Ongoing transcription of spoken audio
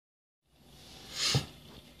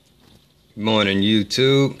Morning,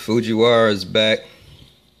 YouTube. Fujiwara is back.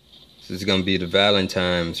 This is gonna be the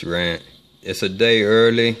Valentines rant. It's a day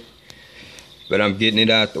early, but I'm getting it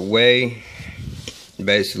out the way.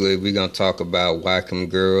 Basically, we're gonna talk about why come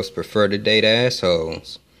girls prefer to date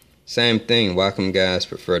assholes. Same thing, why come guys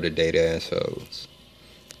prefer to date assholes.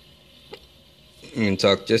 I'm gonna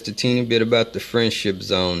talk just a teeny bit about the friendship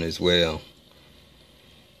zone as well.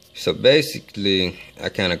 So basically, I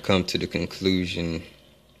kind of come to the conclusion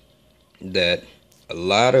that a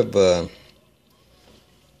lot of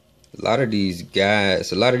these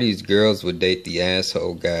guys, a lot of these girls would date the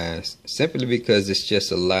asshole guys simply because it's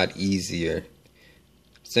just a lot easier.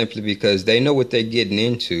 Simply because they know what they're getting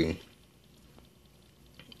into.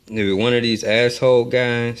 If you're one of these asshole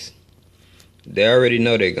guys, they already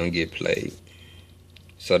know they're gonna get played.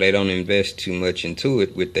 So they don't invest too much into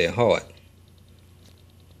it with their heart.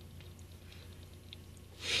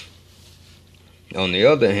 On the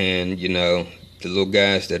other hand, you know, the little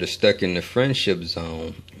guys that are stuck in the friendship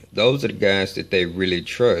zone, those are the guys that they really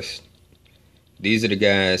trust. These are the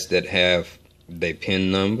guys that have their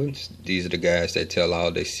PIN numbers. These are the guys that tell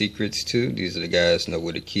all their secrets to. These are the guys that know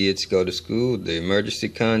where the kids go to school, the emergency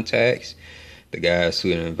contacts, the guys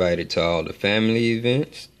who are invited to all the family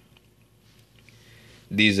events.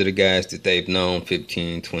 These are the guys that they've known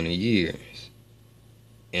 15, 20 years.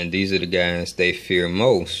 And these are the guys they fear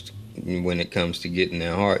most when it comes to getting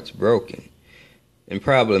their hearts broken. And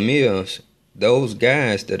problem is, those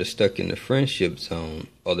guys that are stuck in the friendship zone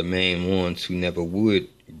are the main ones who never would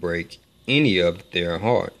break any of their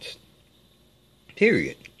hearts.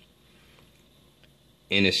 Period.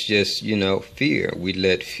 And it's just, you know, fear. We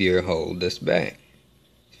let fear hold us back.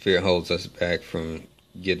 Fear holds us back from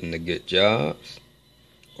getting the good jobs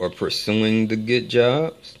or pursuing the good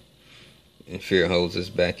jobs. And fear holds us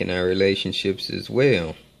back in our relationships as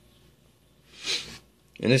well.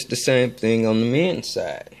 And it's the same thing on the men's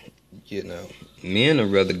side. You know, men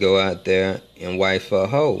would rather go out there and wife a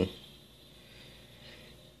hoe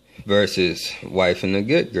versus wifing a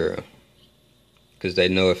good girl. Because they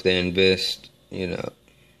know if they invest, you know,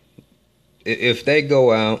 if they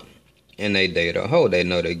go out and they date a hoe, they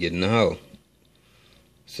know they're getting a hoe.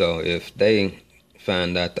 So if they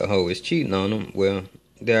find out the hoe is cheating on them, well,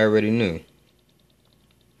 they already knew.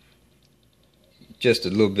 Just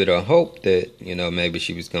a little bit of hope that, you know, maybe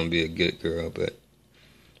she was going to be a good girl, but,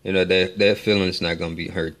 you know, their feelings not going to be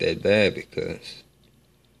hurt that bad because,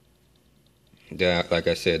 they, like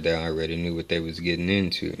I said, they already knew what they was getting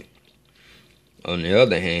into. On the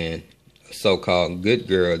other hand, a so-called good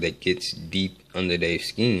girl that gets deep under their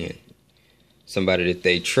skin, somebody that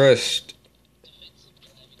they trust,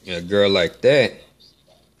 a girl like that,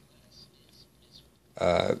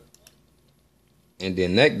 and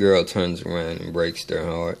then that girl turns around and breaks their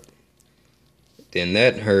heart, then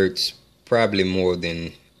that hurts probably more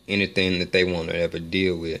than anything that they want to ever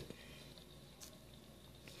deal with.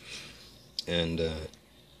 And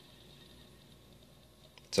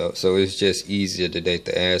so it's just easier to date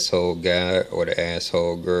the asshole guy or the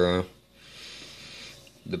asshole girl,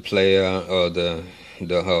 the player or the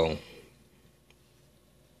hoe.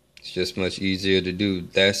 It's just much easier to do.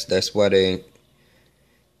 That's why they.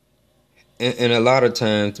 And a lot of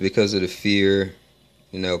times, because of the fear,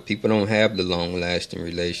 you know, people don't have the long-lasting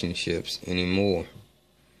relationships anymore.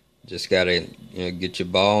 Just gotta, you know, get your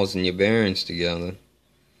balls and your bearings together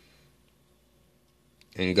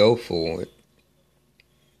and go for it.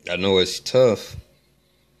 I know it's tough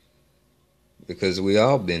because we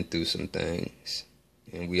all been through some things,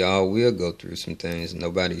 and we all will go through some things.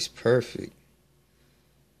 Nobody's perfect,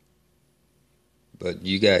 but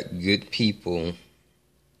you got good people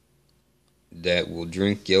that will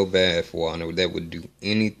drink your bath water, that will do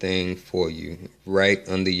anything for you right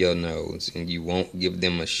under your nose, and you won't give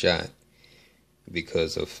them a shot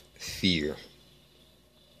because of fear.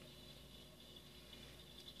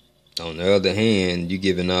 On the other hand, you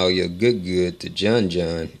giving all your good to John,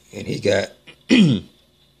 and he got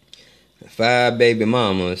 5 baby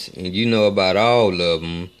mamas, and you know about all of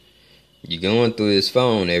them. You're going through his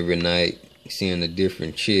phone every night, seeing a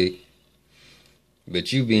different chick.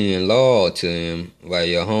 But you being loyal to him while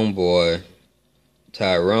your homeboy,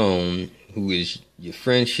 Tyrone, who is your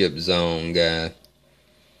friendship zone guy,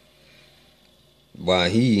 while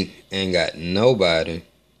he ain't got nobody,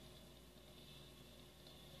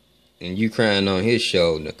 and you crying on his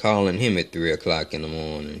shoulder, calling him at 3 o'clock in the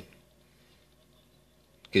morning.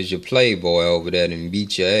 Because your playboy over there done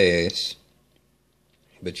beat your ass,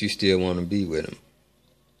 but you still want to be with him.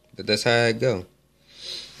 But that's how it go.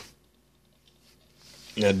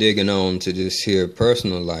 Now, digging on to this here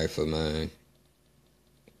personal life of mine,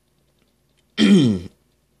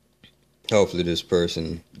 hopefully this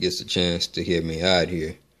person gets a chance to hear me out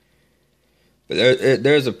here. But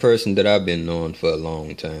there's a person that I've been knowing for a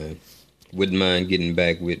long time. Wouldn't mind getting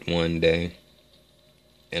back with one day.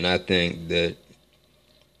 And I think that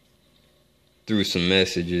through some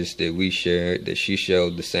messages that we shared, that she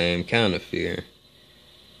showed the same kind of fear.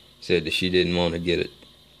 Said that she didn't want to get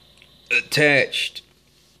attached.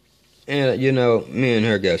 And, you know, me and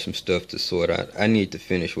her got some stuff to sort out. I need to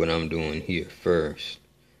finish what I'm doing here first.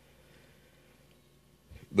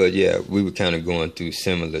 But yeah, we were kind of going through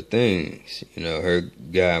similar things. You know, her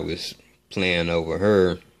guy was playing over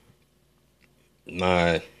her,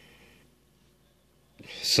 my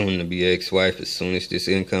soon-to-be ex-wife, as soon as this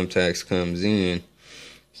income tax comes in,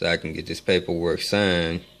 so I can get this paperwork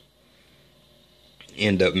signed,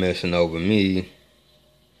 end up messing over me.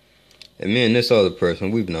 And me and this other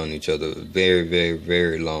person, we've known each other a very, very,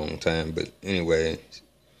 very long time. But anyway,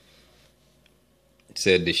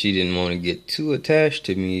 said that she didn't want to get too attached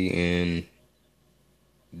to me, and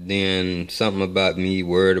then something about me,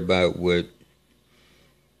 worried about what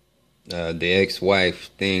the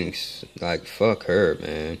ex-wife thinks. Like, fuck her,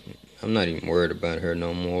 man. I'm not even worried about her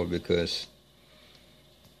no more, because,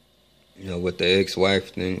 you know, what the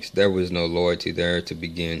ex-wife thinks, there was no loyalty there to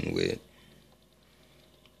begin with.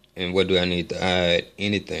 And what do I need to hide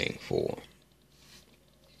anything for?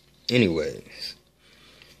 Anyways,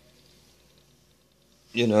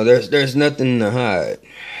 you know, there's nothing to hide.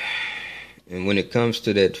 And when it comes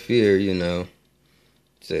to that fear, you know,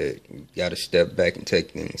 you gotta step back and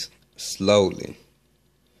take things slowly.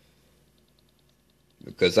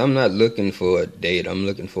 Because I'm not looking for a date, I'm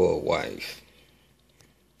looking for a wife.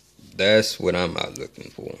 That's what I'm out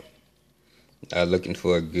looking for. I'm looking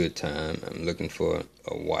for a good time. I'm looking for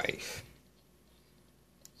a wife.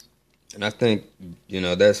 And I think, you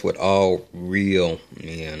know, that's what all real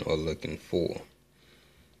men are looking for.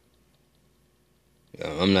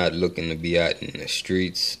 I'm not looking to be out in the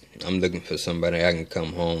streets. I'm looking for somebody I can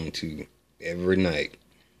come home to every night.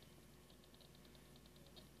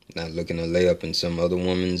 Not looking to lay up in some other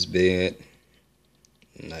woman's bed.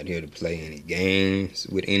 I'm not here to play any games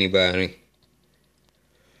with anybody.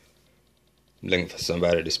 I'm looking for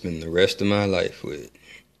somebody to spend the rest of my life with.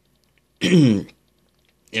 And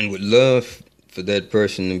would love for that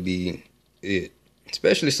person to be it.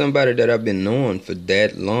 Especially somebody that I've been knowing for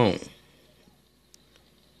that long.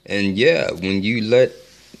 And yeah, when you let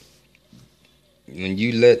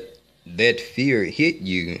that fear hit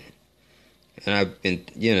you, and I've been,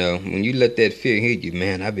 you know, when you let that fear hit you,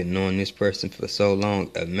 man, I've been knowing this person for so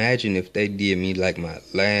long. Imagine if they did me like my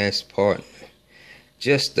last partner.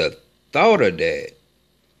 Just the thought of that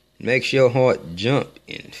makes your heart jump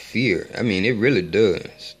in fear. I mean, it really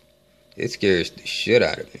does. It scares the shit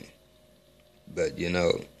out of me. But, you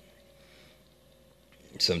know,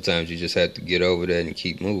 sometimes you just have to get over that and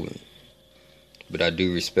keep moving. But I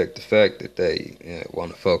do respect the fact that they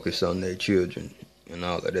want to focus on their children and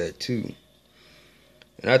all of that too.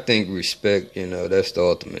 And I think respect, you know, that's the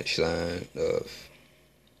ultimate sign of,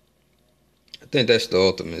 I think that's the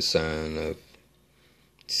ultimate sign of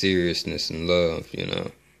seriousness and love, you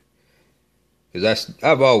know. Because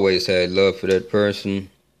I've always had love for that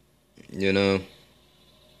person, you know.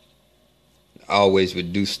 I always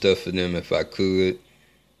would do stuff for them if I could.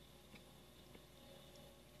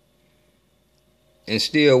 And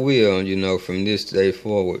still will, you know, from this day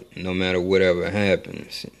forward, no matter whatever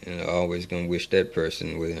happens. And I'm always going to wish that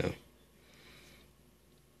person well.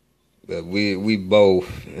 But we both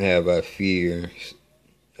have our fears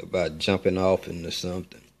about jumping off into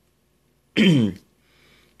something.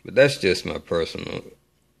 But that's just my personal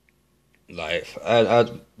life. I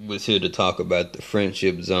was here to talk about the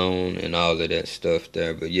friendship zone and all of that stuff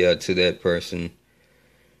there. But yeah, to that person,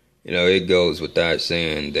 you know, it goes without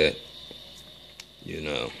saying that, you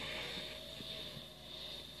know,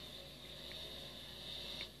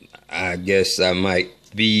 I guess I might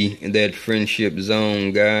be that friendship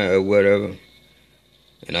zone guy or whatever.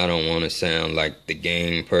 And I don't want to sound like the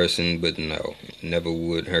gang person, but no, never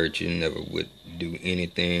would hurt you, never would do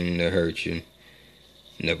anything to hurt you,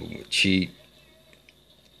 never would cheat.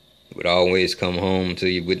 Would always come home to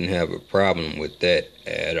you, wouldn't have a problem with that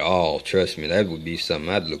at all. Trust me, that would be something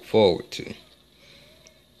I'd look forward to.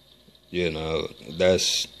 You know, I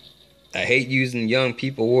hate using young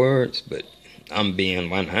people words, but I'm being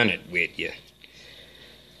 100 with you.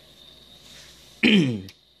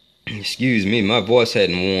 Excuse me, my voice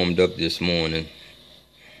hadn't warmed up this morning.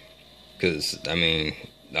 Because, I mean,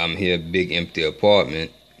 I'm here, big empty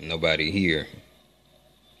apartment, nobody here.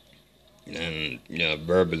 And, you know,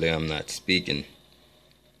 verbally I'm not speaking.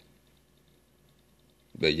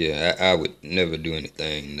 But yeah, I would never do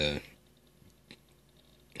anything to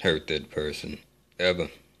hurt that person ever.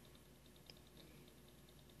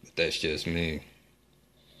 But that's just me.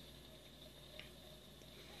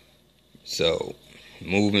 So,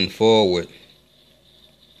 moving forward,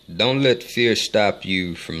 don't let fear stop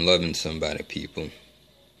you from loving somebody, people.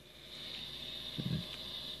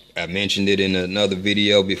 I mentioned it in another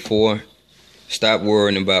video before. Stop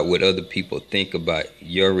worrying about what other people think about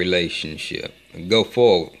your relationship. Go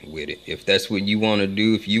forward with it. If that's what you want to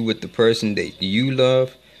do, if you with the person that you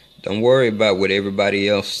love, don't worry about what everybody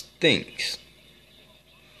else thinks.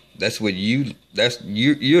 You're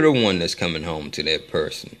the one that's coming home to that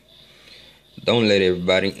person. Don't let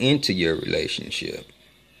everybody into your relationship.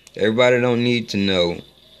 Everybody don't need to know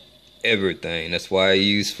everything. That's why I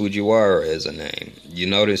use Fujiwara as a name. You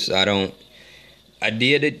notice I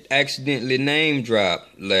did accidentally name drop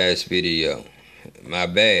last video. My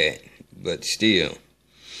bad. But still,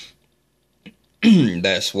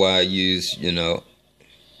 that's why I use,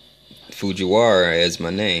 Fujiwara as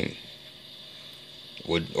my name.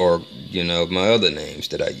 Or my other names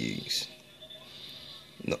that I use.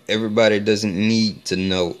 No, everybody doesn't need to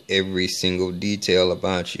know every single detail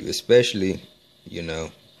about you, especially,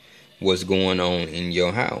 what's going on in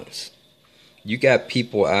your house. You got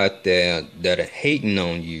people out there that are hating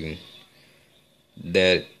on you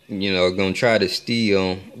that, are going to try to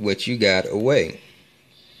steal what you got away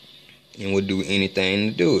and will do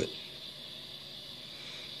anything to do it.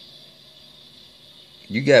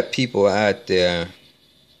 You got people out there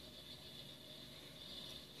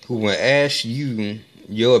who will ask you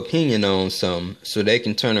your opinion on something so they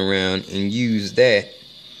can turn around and use that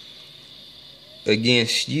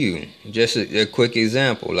against you. Just a quick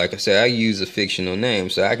example. Like I said, I use a fictional name,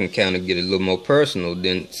 so I can kind of get a little more personal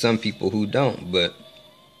than some people who don't. But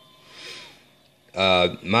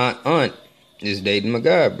my aunt is dating my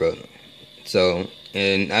god brother. So,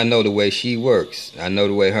 and I know the way she works. I know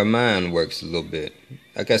the way her mind works a little bit.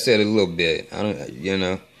 Like I said, a little bit. I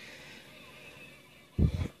don't,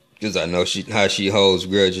 because I know how she holds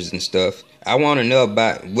grudges and stuff. I want to know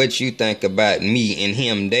about what you think about me and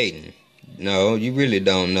him dating. No, you really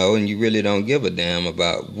don't know, and you really don't give a damn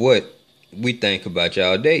about what we think about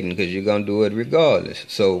y'all dating, because you're going to do it regardless.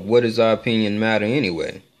 So what does our opinion matter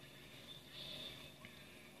anyway?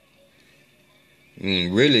 I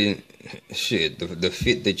mean, really, shit, the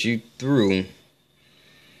fit that you threw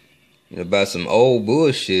about some old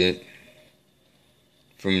bullshit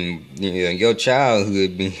from your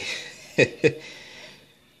childhood,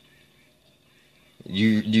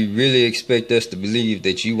 you really expect us to believe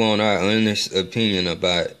that you want our honest opinion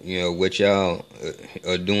about what y'all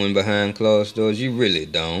are doing behind closed doors? You really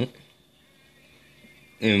don't.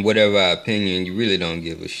 And whatever our opinion, you really don't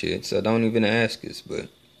give a shit. So don't even ask us. But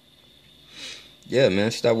yeah,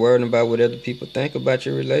 man, stop worrying about what other people think about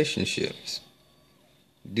your relationships.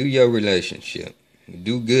 Do your relationship.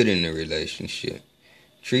 Do good in the relationship.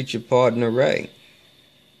 Treat your partner right.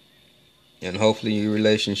 And hopefully your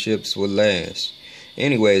relationships will last.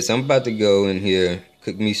 Anyways, I'm about to go in here,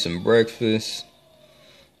 cook me some breakfast,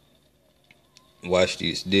 wash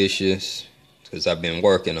these dishes, because I've been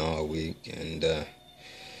working all week, and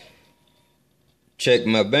check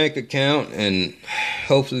my bank account, and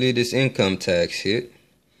hopefully this income tax hit,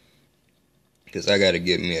 because I got to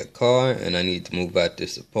get me a car, and I need to move out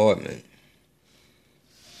this apartment.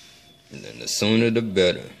 And then the sooner the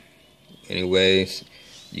better. Anyways,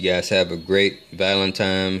 you guys have a great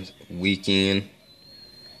Valentine's weekend.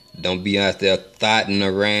 Don't be out there thotting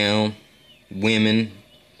around women.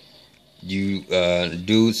 You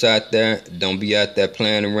dudes out there, don't be out there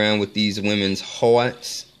playing around with these women's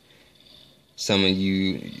hearts. Some of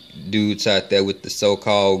you dudes out there with the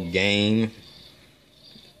so-called game.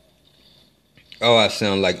 Oh, I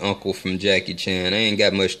sound like Uncle from Jackie Chan. I ain't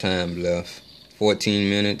got much time left. 14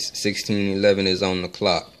 minutes, 16:11 is on the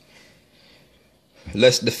clock.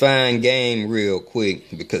 Let's define game real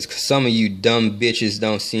quick, because some of you dumb bitches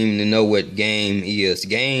don't seem to know what game is.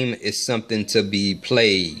 Game is something to be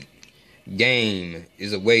played. Game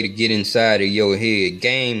is a way to get inside of your head.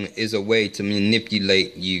 Game is a way to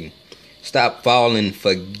manipulate you. Stop falling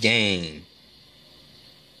for game.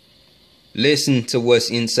 Listen to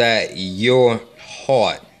what's inside your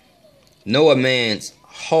heart. Know a man's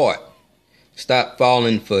heart. Stop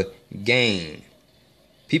falling for game.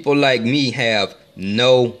 People like me have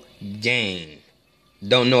no game.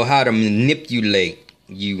 Don't know how to manipulate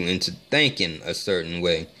you into thinking a certain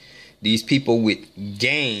way. These people with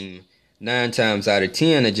game, 9 times out of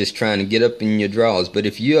 10 are just trying to get up in your drawers. But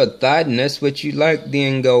if you're a thought and that's what you like,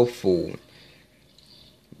 then go for it.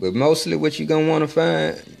 But mostly what you're going to want to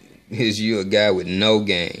find is you a guy with no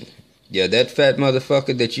game. Yeah, that fat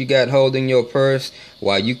motherfucker that you got holding your purse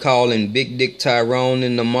while you calling Big Dick Tyrone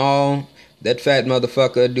in the mall, that fat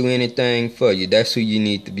motherfucker will do anything for you. That's who you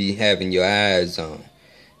need to be having your eyes on.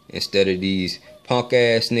 Instead of these punk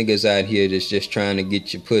ass niggas out here that's just trying to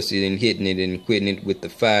get your pussy and hitting it and quitting it with the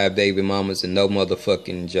 5 baby mamas and no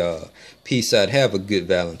motherfucking job. Peace out. Have a good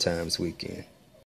Valentine's weekend.